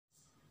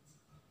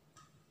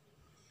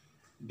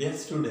Dear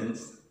students,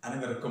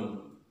 அனைவருக்கும்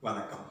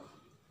வணக்கம்.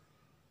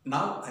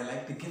 Now I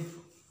like to give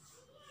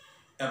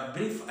a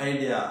brief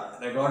idea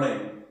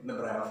regarding the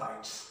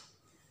Bryophytes.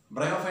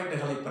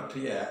 Bryophyteகளை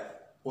பற்றிய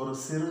ஒரு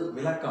சிறு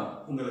விளக்கம்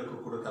உங்களுக்கு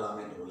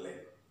கொடுக்கலாம் என்று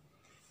உள்ளேன்.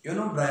 You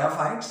know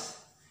Bryophytes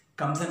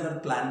comes under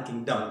plant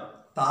kingdom.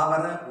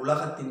 தாவர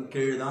உலகத்தின்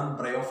கீழ் தான்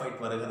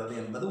Bryophyte வருகிறது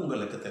என்பது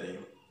உங்களுக்கு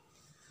தெரியும்.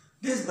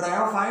 These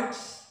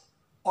Bryophytes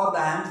are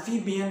the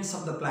Amphibians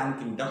of the plant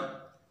kingdom.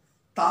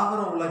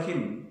 தாவர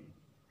உலகின்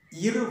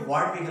இரு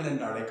வாழ்விகள்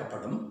என்று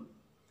அழைக்கப்படும்.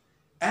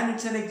 And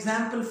it's an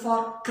example for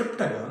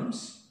cryptagams.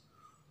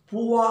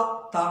 பூவா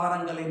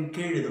தாவரங்களின்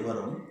கீழ் இது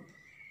வரும்.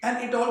 And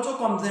it also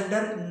comes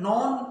under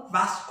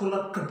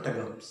non-vascular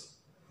cryptagams.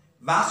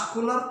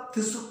 Vascular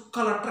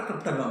திசுக்களற்ற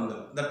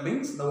cryptagamகள். That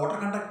means the water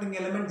conducting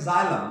element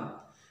xylem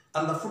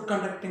and the food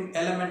conducting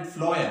element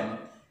phloem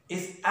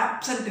is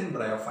absent in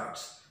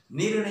Bryophytes.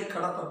 நீரினை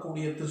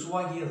கடத்தக்கூடிய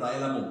திசுவாகிய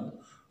xylem-உம்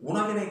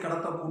உணவினை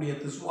கடத்தக்கூடிய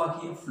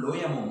திசுவாகிய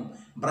phloem-உம்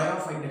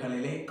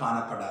Bryophyteகளிலே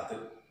காணப்படாது.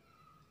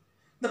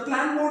 The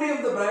plant body of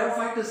the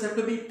Bryophyte is said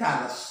to be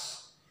thallus.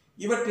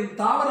 இவற்றின்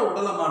தாவர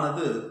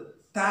உடலமானது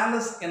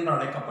thallus என்று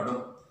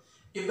அழைக்கப்படும்.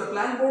 If the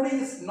plant body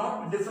is not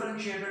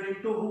differentiated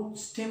into root,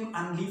 stem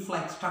and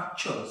leaf-like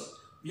structures,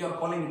 we are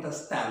calling it as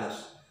thallus.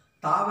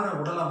 தாவர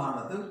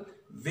உடலமானது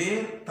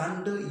வேர்,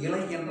 தண்டு,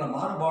 இலை என்ற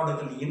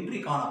வேறுபாடுகள் இன்றி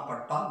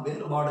காணப்பட்டால்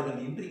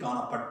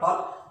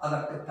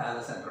அதற்கு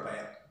thallus என்று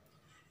பெயர்.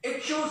 It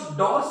shows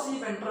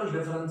dorsiventral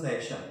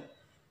differentiation.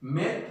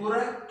 மேற்புற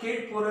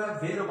கீழ்ப்புற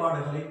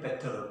வேறுபாடுகளை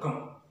பெற்றிருக்கும்.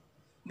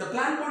 The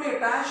plant body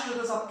attached to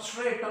the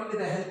substratum with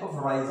the help of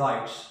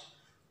rhizoids.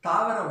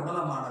 தாவர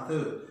உடலமானது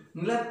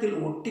நிலத்தில்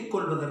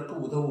ஒட்டிக்கொள்வதற்கு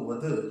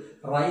உதவுவது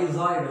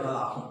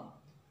rhizoidகளாகும்.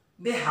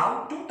 They have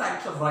two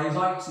types of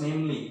rhizoids,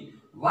 namely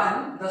one,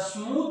 the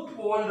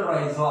smooth-walled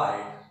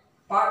rhizoid.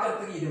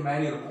 பார்க்கிறதுக்கு இது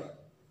மேலே இருக்கும்.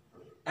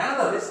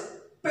 Another is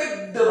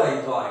pegged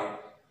rhizoid.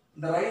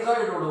 இந்த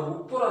rhizoidோட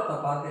உட்புறத்தை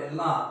பார்த்து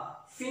எல்லாம்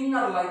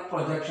finger-like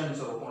projections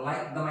இருக்கும்,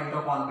 like the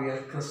mitochondrial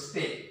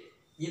cristae.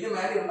 இது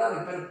மாதிரி இருந்தால்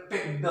அது பேர்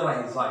pegged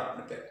rhizoid.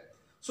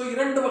 So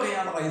இரண்டு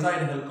வகையான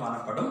rhizoidகள்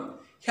காணப்படும்.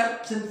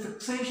 Helps in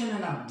fixation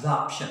and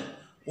absorption.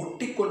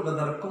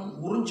 ஒட்டிக்கொள்வதற்கும்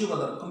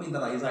உறிஞ்சுவதற்கும் இந்த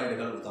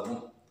rhizoidகள்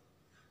உதவும்.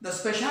 The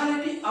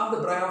speciality of the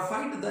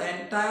Bryophyte, the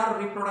entire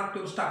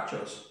reproductive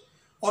structures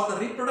or the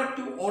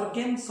reproductive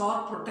organs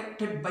are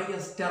protected by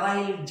a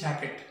sterile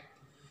jacket.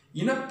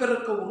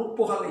 இனப்பெருக்க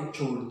உறுப்புகளை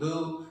சூழ்ந்து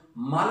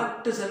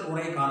மலட்டு செல்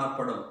உறை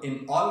காணப்படும். In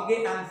algae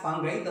and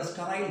fungi, the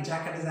sterile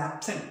jacket is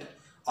absent.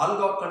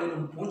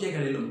 ஆல்காக்களிலும்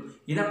பூஞ்சைகளிலும்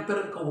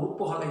இனப்பெருக்க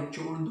உறுப்புகளை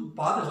சூழ்ந்து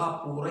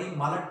பாதுகாப்பு உறை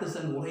மலட்டு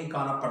செல் உறை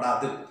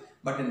காணப்படாது.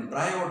 But in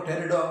Bryo,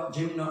 Pterido,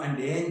 Gymno and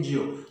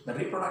Angio, the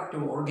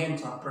reproductive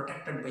organs are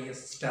protected by a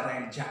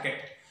sterile jacket.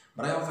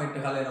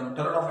 Bryophyteகளிலும்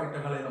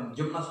Pteridophyteகளிலும்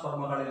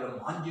ஜிம்னோஸ்பர்மகளிலும்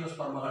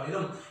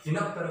ஆஞ்சியோஸ்பர்மகளிலும்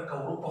இனப்பெருக்க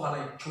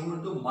உறுப்புகளை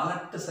சூழ்ந்து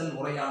மலட்டு செல்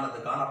உறையானது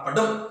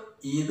காணப்படும்.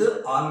 இது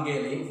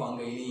ஆல்கேலையும்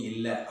ஃபங்கைலையும்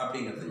இல்லை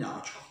அப்படிங்கிறது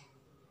ஞாபகம்.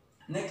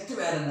 நெக்ஸ்ட்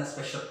வேற என்ன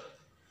special?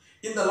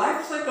 In the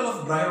life cycle of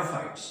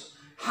Bryophytes,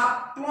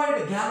 haploid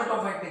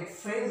gametophytic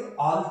phase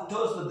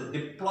alters with the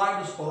diploid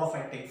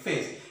sporophytic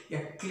phase.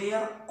 A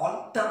clear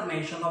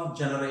alternation of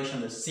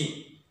generation is seen.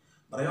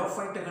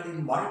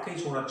 Bryophyteகளின் வாழ்க்கை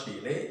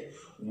சுழற்சியிலே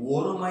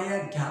ஒருமய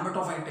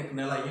gametophytic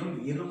நிலையும்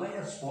இருமய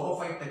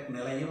sporophytic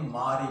நிலையும்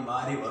மாறி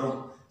மாறி வரும்.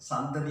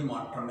 சந்ததி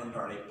மாற்றம் என்று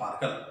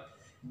அழைப்பார்கள்.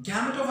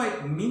 Gametophyte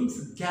means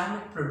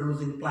gamete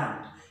producing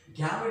plant.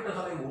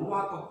 கேமெட்டுகளை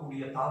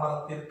உருவாக்கக்கூடிய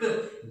தாவரத்திற்கு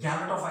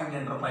gametophyte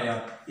என்ற பெயர்.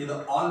 இது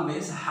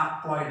always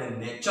haploid in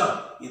nature.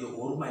 இது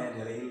ஒருமய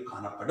நிலையில்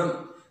காணப்படும்.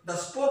 The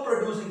spore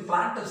producing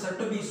plant is said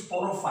to be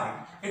sporophyte.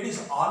 It is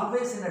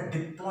always in a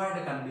diploid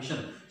condition.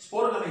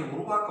 ஸ்போர்களை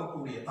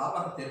உருவாக்கக்கூடிய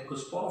தாவரத்திற்கு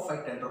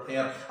sporophyte என்ற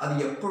பெயர். அது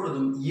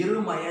எப்பொழுதும்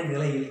இருமய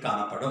நிலையில்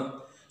காணப்படும்.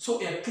 So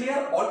a clear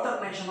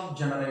alternation of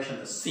generation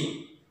is seen.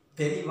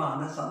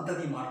 தெளிவான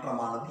சந்ததி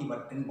மாற்றமானது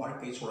இவற்றின்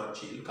வாழ்க்கை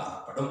சுழற்சியில்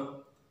காணப்படும்.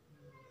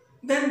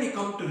 Then we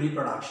come to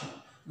reproduction.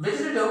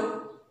 Vegetative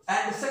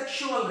and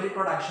sexual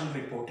reproduction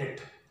reported.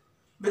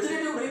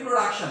 Vegetative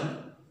reproduction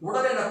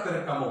உடலின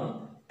பெருக்கமும்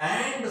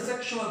and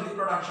sexual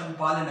reproduction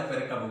பாலின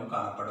பெருக்கமும்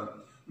காணப்படும்.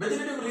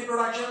 Vegetative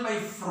reproduction by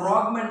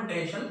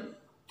fragmentation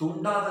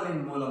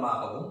துண்டாதலின்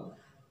மூலமாகவும்,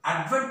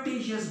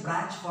 adventitious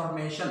branch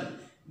formation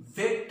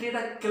வெற்றிட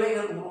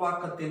கிளைகள்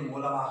உருவாக்கத்தின்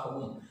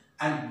மூலமாகவும்,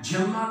 and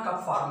gemma cup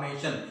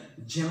formation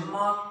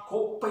gemma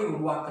கோப்பை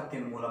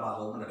உருவாக்கத்தின்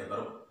மூலமாகவும்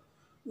நடைபெறும்.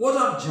 What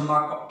are gemma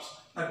cups?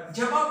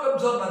 Gemma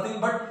cups are nothing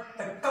but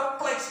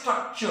cup-like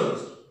structures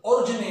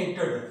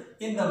originated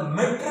in the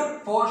middle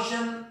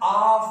portion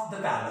of the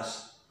thallus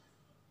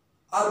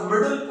or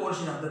middle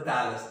portion of the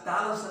thallus.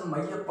 Thallus in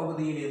மைய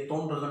பகுதியிலே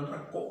தோன்றுகின்ற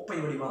கோப்பை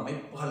வடிவ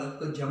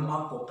அமைப்புகளுக்கு gemma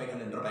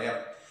கோப்பைகள் என்று பெயர்.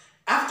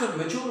 After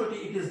maturity,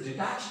 it is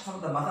detached from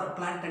the mother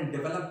plant and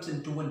develops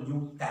into a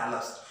new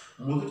thallus.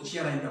 முதிர்ச்சி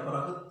அடைந்த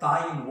பிறகு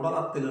தாயின்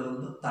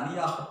உடலத்திலிருந்து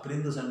தனியாக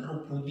பிரிந்து சென்று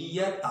புதிய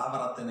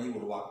தாவரத்தினை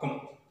உருவாக்கும்.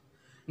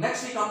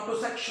 Next we come to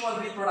sexual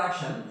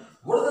reproduction.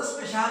 What is the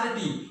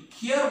speciality?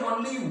 Here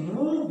only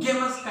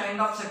oogamous kind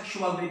of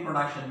sexual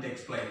reproduction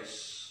takes place.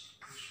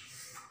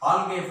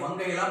 algae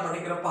fungi எல்லாம்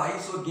படிக்கிறப்ப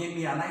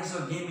isogamy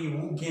anisogamy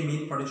oogamy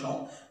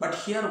படிச்சோம். But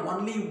here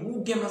only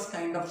oogamous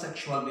kind of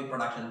sexual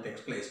reproduction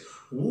takes place.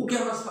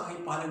 oogamous வகை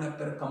பாலின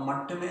பெருக்கம்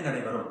மட்டுமே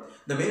நடைபெறும்.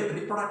 The male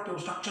reproductive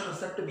structure is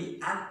said to be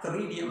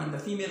antheridium and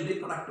the female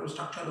reproductive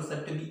structure is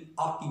said to be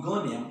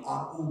archegonium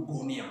or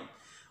oogonium.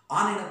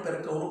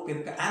 ஆணினப்பெருக்க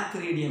உறுப்பிற்கு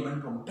antheridium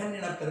என்றும்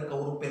பெண்ணினப்பெருக்க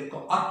உறுப்பிற்கு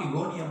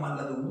archegonium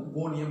அல்லது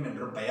oogonium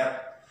என்று பெயர்.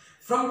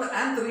 From the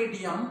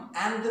antheridium,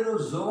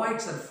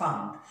 antherozoites are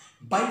found.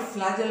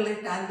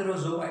 Biflagellate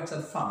antherozoites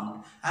are found,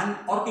 and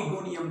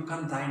archegonium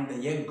contain the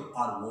egg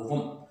or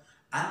ovum.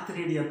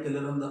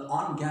 Antheridiumத்திலிருந்து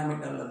ஆண்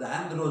gamete அல்லது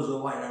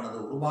antherozoid ஆனது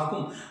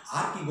உருவாகும்.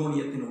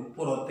 archegoniumத்தின்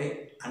உட்புறத்தே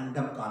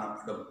அண்டம்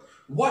காணப்படும்.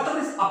 Water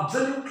is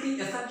absolutely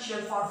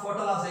essential for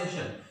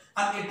fertilization,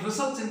 and it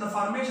results in the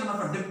formation of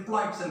a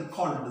diploid cell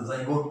called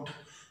zygote.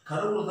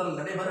 கருவுறுதல்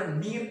நடைபெற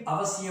நீர்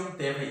அவசியம்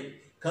தேவை.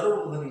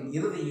 கருவுறுதலின்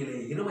இறுதியிலே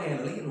இருமய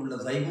நிலையில் உள்ள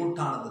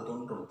ஜைகோட்டானது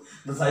தோன்றும்.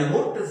 The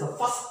zygote is the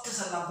first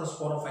cell of the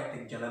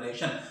sporophytic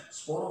generation.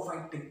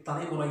 Sporophytic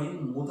தலைமுறையின்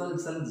முதல்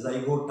செல்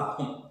zygote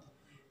ஆகும்.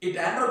 It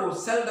undergoes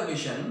cell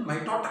division,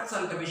 mitotic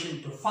cell division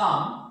to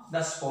form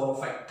the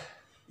sporophyte.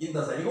 இந்த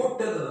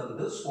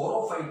zygoteலிருந்து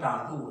sporophyte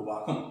ஆனது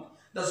உருவாகும்.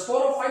 The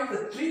sporophyte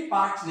with three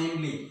parts,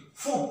 namely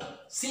foot,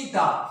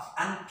 seta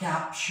and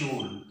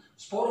capsule.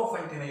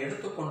 ஸ்போரோஃபைட்டினை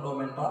எடுத்துக்கொண்டோம்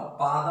என்றால்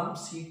பாதம்,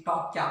 சீட்டா,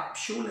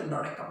 capsule என்று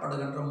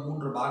அழைக்கப்படுகின்ற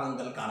 3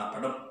 பாகங்கள்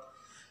காணப்படும்.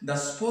 The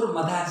spore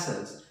mother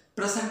cells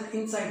present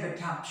inside the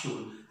capsule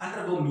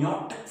undergo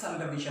meiotic cell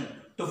division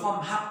to form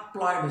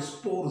haploid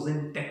spores in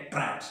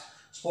tetrads.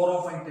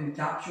 ஸ்போரோஃபைட்டின்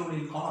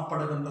கேப்சூலில்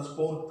காணப்படுகின்ற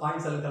ஸ்போர்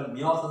தாய் செல்கள்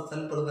மியோசிஸ்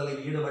செல்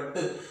பெறுதலில்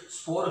ஈடுபட்டு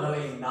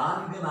ஸ்போர்களை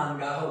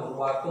 4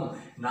 உருவாக்கும்.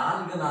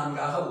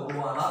 4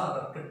 உருவானால்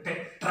அதற்கு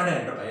டெட்ரட்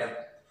என்ற பெயர்.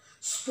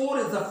 Spore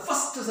is the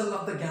first cell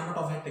of the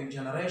gametophytic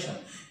generation.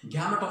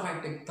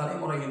 Gametophytic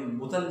தலைமுறையின்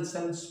முதல்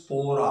செல்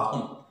ஸ்போர்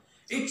ஆகும்.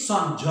 It's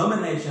on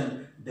germination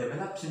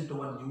develops into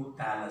a new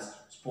thallus.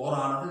 Spore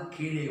ஆனது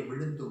கீழே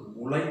விழுந்து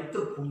முளைத்து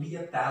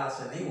புதிய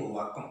தாலஸனை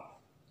உருவாக்கும்.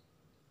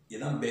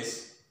 இதுதான் பேஸ்.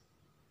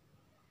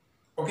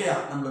 ஓகேயா,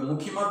 நம்ம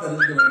முக்கியமா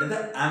தெரிஞ்சுக்க வேண்டியது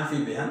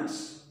amphibians,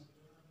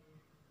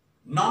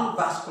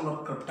 non-vascular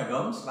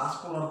cryptagams,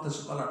 vascular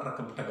திசுக்களற்ற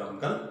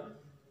cryptagamகள்,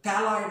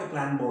 thalloid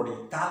plant body,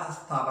 thallus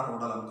தாவர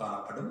உடலம்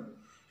காணப்படும்.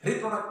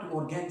 Reproductive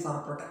organs are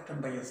protected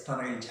by a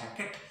sterile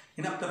jacket.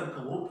 இனப்பெருக்க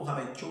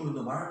உறுப்புகளை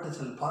சூழ்ந்து வளர்ட்டு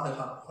செல்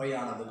பாதுகாப்பு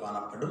முறையானது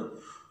காணப்படும்.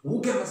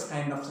 oogamous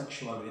kind of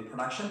sexual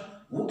reproduction,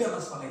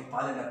 oogamous வகை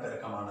பாலின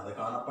பெருக்கமானது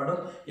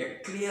காணப்படும். A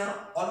clear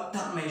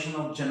alternation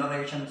of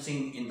generation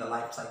seen in the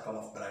life cycle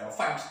of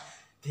Bryophytes.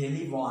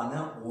 தெளிவான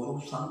ஒரு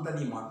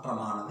சந்ததி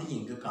மாற்றமானது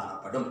இங்கு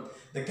காணப்படும்.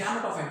 The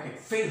gametophytic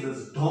phase is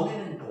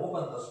dominant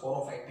over the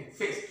sporophytic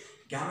phase.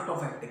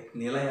 gametophytic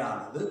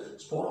நிலையானது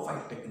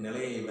sporophytic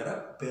நிலையை விட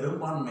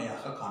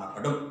பெரும்பான்மையாக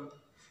காணப்படும்.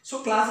 So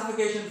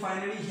classification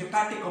finally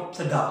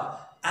Hepaticopsida,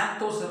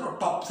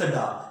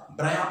 Anthocerotopsida,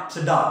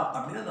 Bryopsida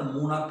அப்படின்னு அந்த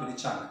 3ஆ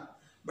பிரிச்சாங்க.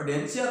 பட்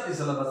NCERT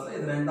சிலபஸ்ல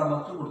இது 2ஆ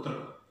மட்டும்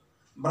கொடுத்திருக்கு.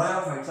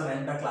 Bryophytes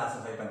 2ஆ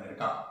கிளாசிஃபை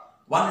பண்ணிருக்கா.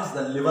 One is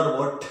the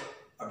liverwort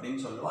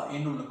அப்படின்னு சொல்லுவா,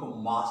 இன்னொன்னுக்கு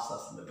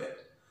மாசஸ் னு பேர்.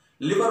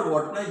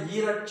 liverwortனா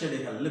ஈரட்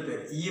செடிகள்னு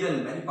பேர். ஈரல்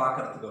மாதிரி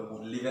பார்க்கிறதுக்கு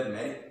இருக்கும், லிவர்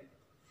மாதிரி.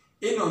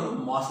 இன்னொன்று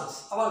மாசஸ்.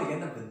 அவளுக்கு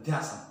என்ன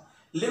வித்தியாசம்?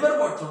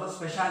 லிவர்வர்ட்ஸோட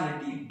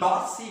ஸ்பெஷாலிட்டி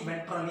டார்சி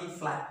வென்ட்ரலி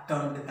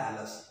ஃபிளாட்டன்ட்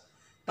தாலஸ்.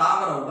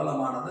 தாவர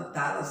உடலமானது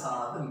தாலஸ்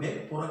ஆனது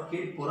மேற்புற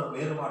கீழ்ப்புற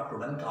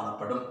வேறுபாட்டுடன்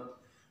காணப்படும்.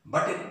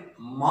 பட் இன்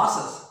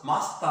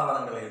மாஸ்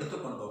தாவரங்களை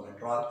எடுத்துக்கொண்டோம்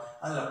என்றால்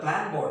அதில்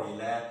பிளான்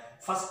பாடியில்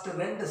ஃபர்ஸ்ட்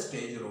 2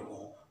 ஸ்டேஜ்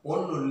இருக்கும்.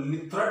 ஒன்று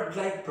த்ரெட்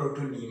லைக்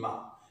புரோட்டோனீமா.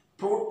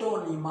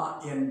 புரோட்டோனீமா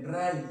என்ற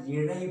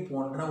இழை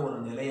போன்ற ஒரு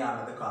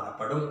நிலையானது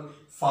காணப்படும்.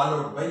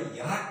 Followed by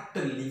erect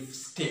leaf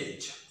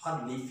stage R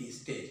leafy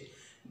stage.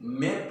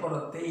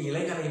 மேற்புறத்தை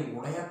இலைகளை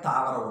உடைய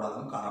தாவர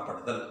உடலம்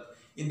காணப்படுதல்.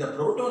 இந்த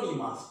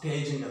புரோட்டோனீமா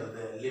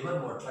ஸ்டேஜ்ங்கிறது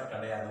லிவர்வர்ட்ல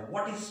கிடையாது.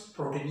 What is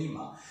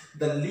புரோட்டோனீமா?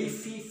 The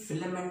leafy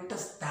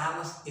filamentous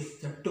thallus is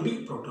said to be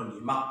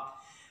புரோட்டோனீமா.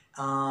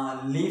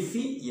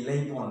 Leafy இலை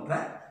போன்ற,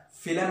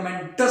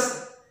 filamentous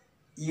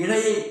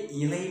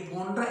இலை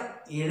போன்ற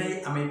இழை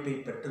அமைப்பை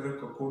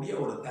பெற்றிருக்கக்கூடிய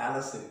ஒரு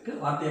தாலஸ் இருக்கு.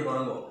 வார்த்தையை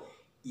பாருங்க,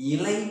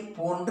 இலை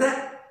போன்ற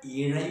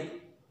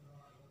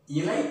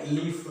இலை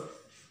லீஃப்,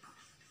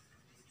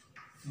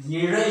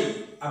 இழை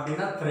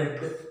அப்படின்னா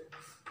த்ரெட்,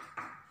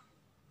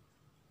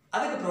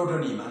 அதுக்கு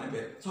புரோட்டோனீமான்னு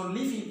பேர். So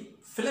leafy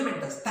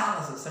filamentous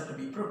thallus is said to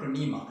be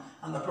புரோட்டோனீமா.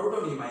 அந்த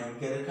புரோட்டோனீமா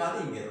இங்க இருக்காது,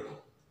 இங்க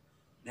இருக்கும்.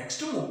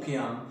 நெக்ஸ்ட்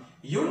முக்கியம்,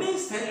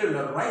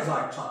 unicellular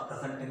rhizoids are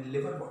present in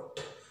liverwort.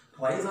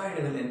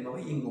 rhizoidகள்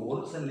என்பவை இங்கு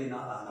ஒரு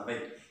செல்லினால் ஆனவை.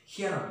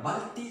 Here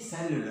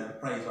multicellular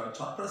rhizoids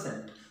are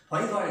present.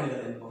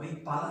 rhizoidகள் என்பவை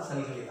பல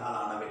செல்களினால்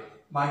ஆனவை.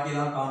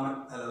 பாக்கியெல்லாம் காமன்,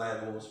 அதெல்லாம்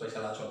எதுவும்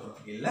ஸ்பெஷலாக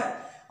சொல்றதுக்கு இல்லை.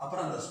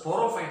 அப்புறம் அந்த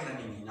ஸ்போரோஃபைட்ல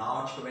நீங்க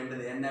ஞாபகம் வச்சுக்க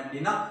வேண்டியது என்ன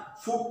அப்படின்னா,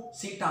 ஃபுட்,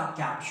 சீட்டா,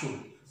 கேப்சூல்.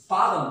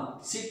 பாதம்,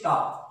 சீட்டா,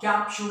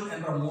 கேப்சூல்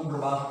என்ற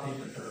 3 பாகத்தை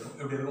பெற்றிருக்கும்.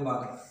 எப்படி இருக்கும்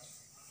பாருங்க.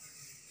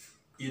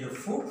 இது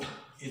ஃபுட்,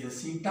 இது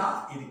சீட்டா,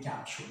 இது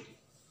கேப்சூல்.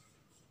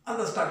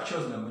 அந்த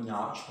ஸ்ட்ரக்சர்ஸ் நம்ம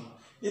ஞாபகம் வச்சுக்கணும்.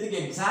 இதுக்கு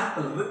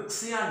example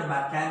ரிக்ஸியா and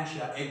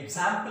மெக்கான்ஷியா.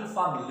 Example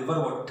for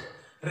லிவர்வர்ட்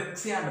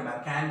Rixia and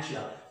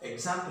Mercantia.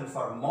 Example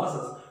for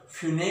mosses,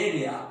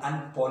 Funaria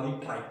and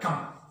Polytrichum.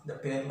 The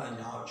pair line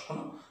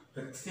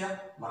Rixia,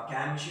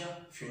 Mercantia,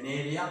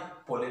 Funaria,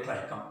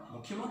 Polytrichum.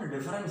 முக்கியமான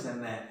டிஃபரன்ஸ்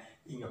என்ன?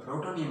 இங்க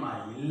புரோட்டோனியமா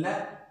இல்ல,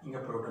 இங்க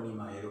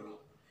புரோட்டோனியமா இருக்கும்.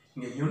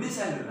 இங்க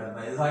யூனிசெல்லுலர்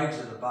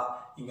ரஹைசாய்ட்ஸ் இருப்பா,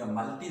 இங்க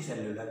மல்டி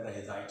செல்லுலர்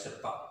ரஹைசாய்ட்ஸ்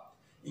இருப்பா.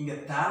 இங்க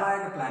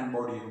thalloid plant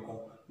body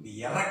இருக்கும், இங்க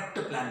erect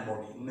plant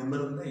body,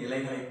 நிமிர்ந்த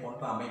இலைகளை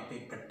போன்ற அமைப்பை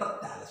பெற்ற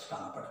thallus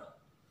காணப்படும்.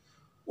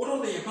 What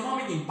are the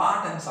economic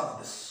importance of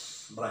this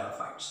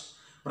bryophytes?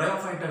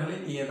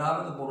 Bryophyteகளில்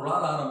ஏதாவது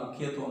பொருளாதார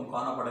முக்கியத்துவம்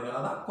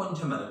காணப்படுகிறதா?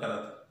 கொஞ்சம்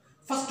இருக்கிறது.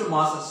 First,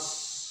 mosses,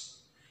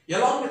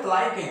 along with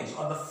lichens,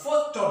 are the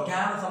first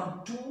organism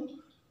to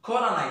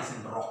colonize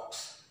in rocks.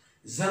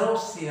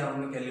 Xerosphere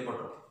னு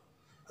கேள்விப்பட்டிருப்போம்.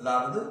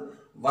 அதாவது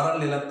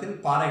வறண்ட நிலத்தில்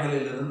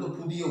பாறைகளிலிருந்து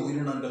புதிய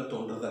உயிரினங்கள்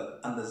தோன்றுதல்.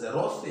 அந்த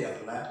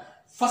xerosphereல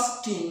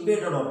first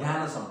invaded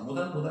organism,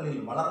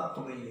 முதலில் வளரத்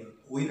தொடங்கிய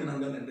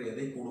உயிரினங்கள் என்று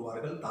எதை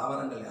கூறுவார்கள்?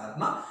 தாவரங்கள்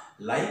யாருன்னா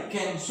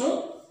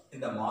லைக்கன்ஸும்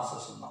இந்த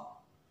மாசஸும் தான்.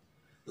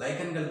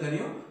 லைக்கன்கள்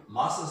தெரியும்,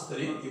 மாசஸ்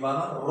தெரியும்.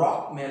 இவெல்லாம்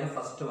ராக் மேல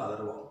ஃபர்ஸ்ட்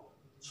வளருவோம்.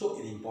 ஸோ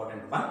இது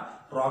இம்பார்ட்டன்ட் ஒன்.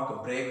 ராக்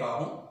பிரேக்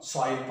ஆகும்,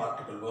 சாயில்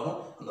பார்ட்டிகல் வரும்.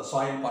 அந்த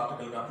சாயில்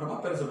பார்ட்டிகளுக்கு அப்புறமா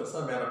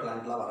பெருசாக வேற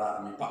பிளான்ட்லாம் வர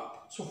ஆரம்பிப்பான்.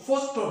 So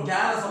first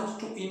organisms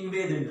to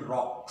invade in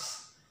rocks.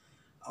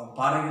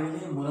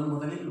 பாறைகளிலே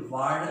முதலில்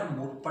வாழ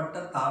முற்பட்ட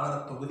தாவர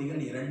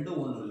தொகுதிகள் 2.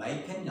 1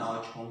 லைக்கன்,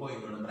 ஞாபகம்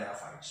இன்னொன்று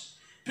பிரையோஃபைட்ஸ்.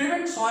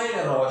 Prevent soil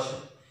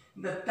erosion.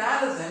 இந்த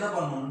தாலஸ் என்ன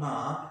பண்ணணும்னா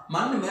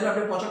மண் மேல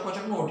அப்படியே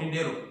பொச்சக்குன்னு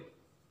ஒட்டிகிட்டே இருக்கும்.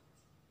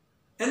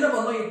 என்ன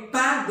பண்ணும்? It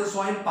back the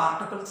soil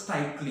particles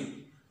tightly.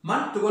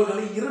 மண்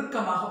துகள்களை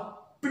இறுக்கமாக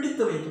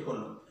பிடித்து வைத்துக்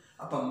கொள்ளும்.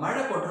 அப்ப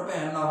மழை கொட்டுறப்ப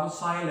என்ன ஆகும்?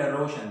 சாயில்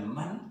எரோஷன்,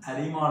 மண்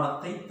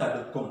அரிமானத்தை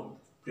தடுக்கும்.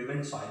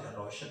 prevent soil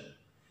erosion.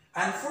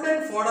 And food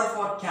and fodder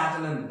for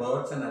cattle and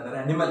birds and other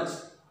animals.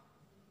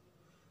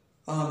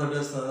 That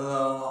is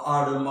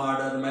ஆடு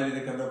மாடு அது மாதிரி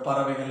இருக்கிற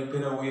பறவைகள்,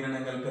 பிற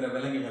உயிரினங்கள், பிற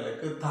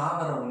விலங்குகளுக்கு,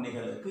 தாவர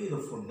உண்ணிகளுக்கு இது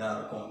ஃபுட்டா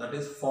இருக்கும். That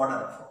is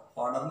fodder.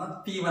 ஃபாடர்னா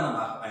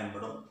தீவனமாக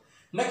பயன்படும்.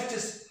 Next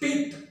is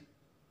peat.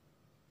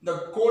 The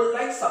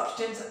coal-like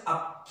substance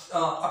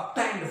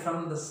obtained from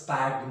the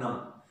sphagnum.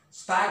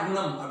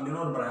 Sphagnum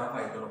அப்படினு ஒரு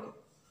bryophyte இருக்கும்.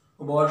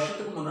 ஒரு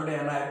வருஷத்துக்கு முன்னாடி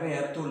என்ன ஆயிருக்கும்?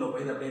 எர்த் உள்ள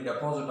போய் அப்படியே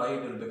டெபாசிட் ஆகி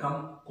it will become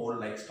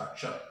coal-like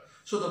structure.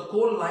 So the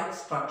coal-like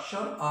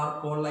structure or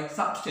coal-like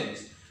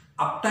substance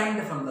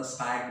obtained from the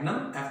sphagnum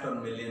after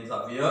millions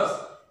of years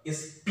is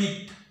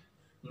peat.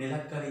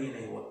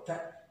 நிலக்கரியினை ஒத்த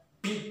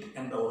peat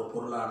என்ற ஒரு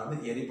பொருளானது,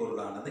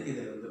 எரிபொருளானது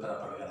இதிலிருந்து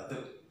பெறப்படுகிறது.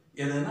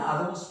 எதுனா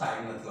அதுவும்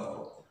ஸ்பாக்னத்துல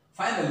வரும்.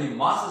 Finally,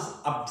 mosses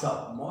absorb.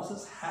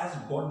 Mosses has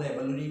got the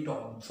ability to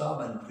absorb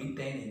and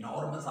retain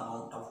enormous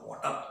amount of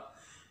water.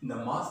 இந்த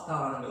மாஸ்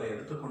தாவரங்களை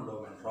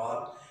எடுத்துக்கொண்டோம்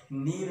என்றால்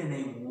நீரினை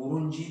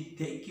உறிஞ்சி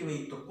தேக்கி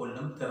வைத்துக்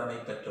கொள்ளும் திறனை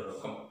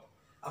பெற்றிருக்கும்.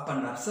 அப்ப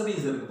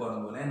நர்சரிஸ் இருக்கு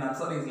பாருங்க,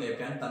 நர்சரிஸ்ல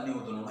எப்பயாவது தண்ணி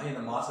ஊற்றணும்னா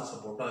இந்த மாசஸை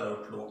போட்டு அதில்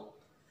விட்டுடுவோம்.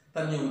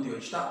 தண்ணி ஊற்றி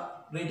வச்சுட்டா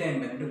ரீடைன்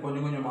பண்ணிட்டு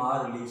கொஞ்சம்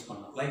கொஞ்சமாக ரிலீஸ்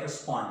பண்ணும். லைக் அ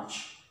ஸ்பாஞ்ச்.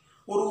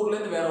 ஒரு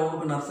ஊர்லேருந்து வேற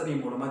ஊருக்கு நர்சரி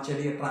மூலமாக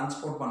செடியை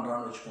டிரான்ஸ்போர்ட்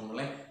பண்ணுறான்னு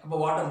வச்சுக்கோங்களேன். அப்போ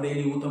வாட்டர்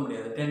டெய்லி ஊற்ற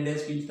முடியாது. 10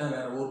 days கழிச்சு தான்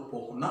வேற ஊருக்கு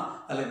போகும்னா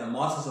அதில் இந்த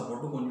மாசஸை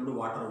போட்டு கொஞ்சோண்டு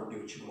வாட்டர் ஊற்றி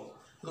வச்சுக்குவோம்.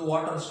 அது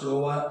வாட்டர்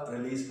ஸ்லோவாக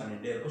ரிலீஸ்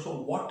பண்ணிகிட்டே இருக்கும். ஸோ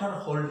வாட்டர்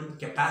ஹோல்டிங்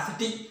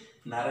கெப்பாசிட்டி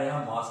நிறையா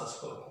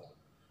மாசஸ்க்கு இருக்கும்.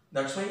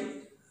 That's why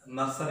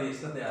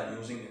நர்சரிஸில் they are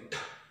using it.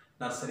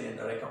 Nursery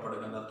என்று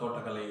அழைக்கப்படுகிற இந்த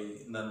தோட்டக்கலை,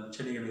 இந்த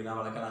செடிகளெல்லாம்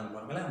வளர்க்குறாங்க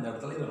பாருங்களேன், அந்த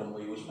இடத்துல இதை ரொம்ப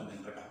யூஸ்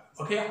பண்ணிட்டு இருக்காங்க.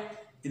 ஓகே,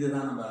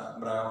 இதுதான் நம்ம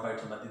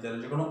பிரையோஃபைட்ஸை பற்றி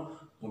தெரிஞ்சுக்கணும்.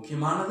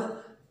 முக்கியமானது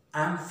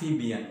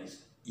ஆம்பிபியன்ஸ்,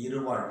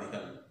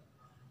 இருவாழ்விகள்,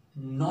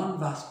 நான்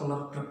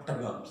vascular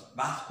கிரிப்டகம்ஸ்,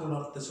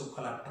 vascular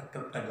திசுக்களற்ற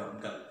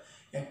கிரிப்டகம்கள்.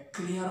 A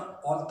clear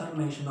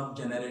alternation of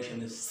generation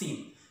is seen.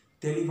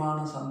 தெளிவான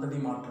சந்ததி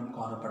மாற்றம்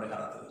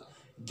காணப்படுகிறது.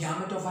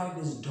 Gametophyte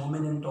is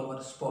dominant over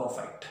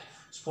sporophyte.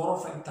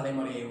 Sporophyte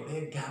தலைமுறையை விட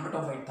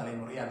gametophyte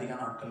தலைமுறை அதிக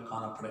நாட்கள்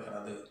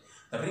காணப்படுகிறது.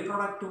 The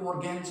reproductive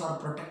organs are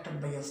protected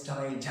by a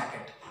sterile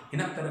jacket.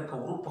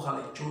 இனப்பெருக்க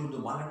உறுப்புகளை சூழ்ந்து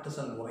மலட்டு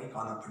செல் உரை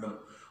காணப்படும்.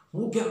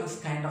 Oogamous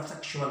kind of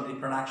sexual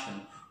reproduction.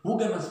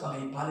 Oogamous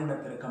வகை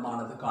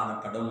பாலினப்பெருக்கமானது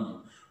காணப்படும்.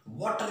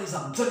 Water is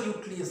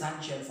absolutely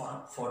essential for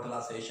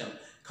fertilization.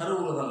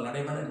 கருவுறுதல்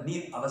நடைபெற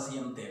நீர்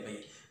அவசியம் தேவை.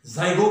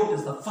 Zygote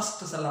is the first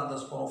cell of the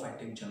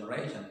sporophytic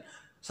generation.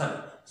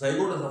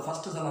 Zygote is the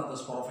first cell of the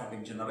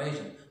sporophytic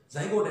generation.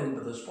 Zygote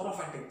என்பது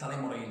sporophytic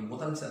தலைமுறையின்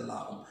முதல்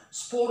செல்லாகும்.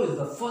 Spore is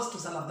the first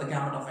cell of the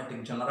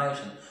gametophytic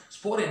generation.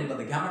 Spore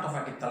என்பது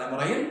gametophytic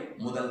தலைமுறையின்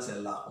முதல்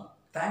செல்லாகும்.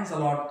 Thanks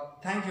a lot.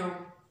 Thank you.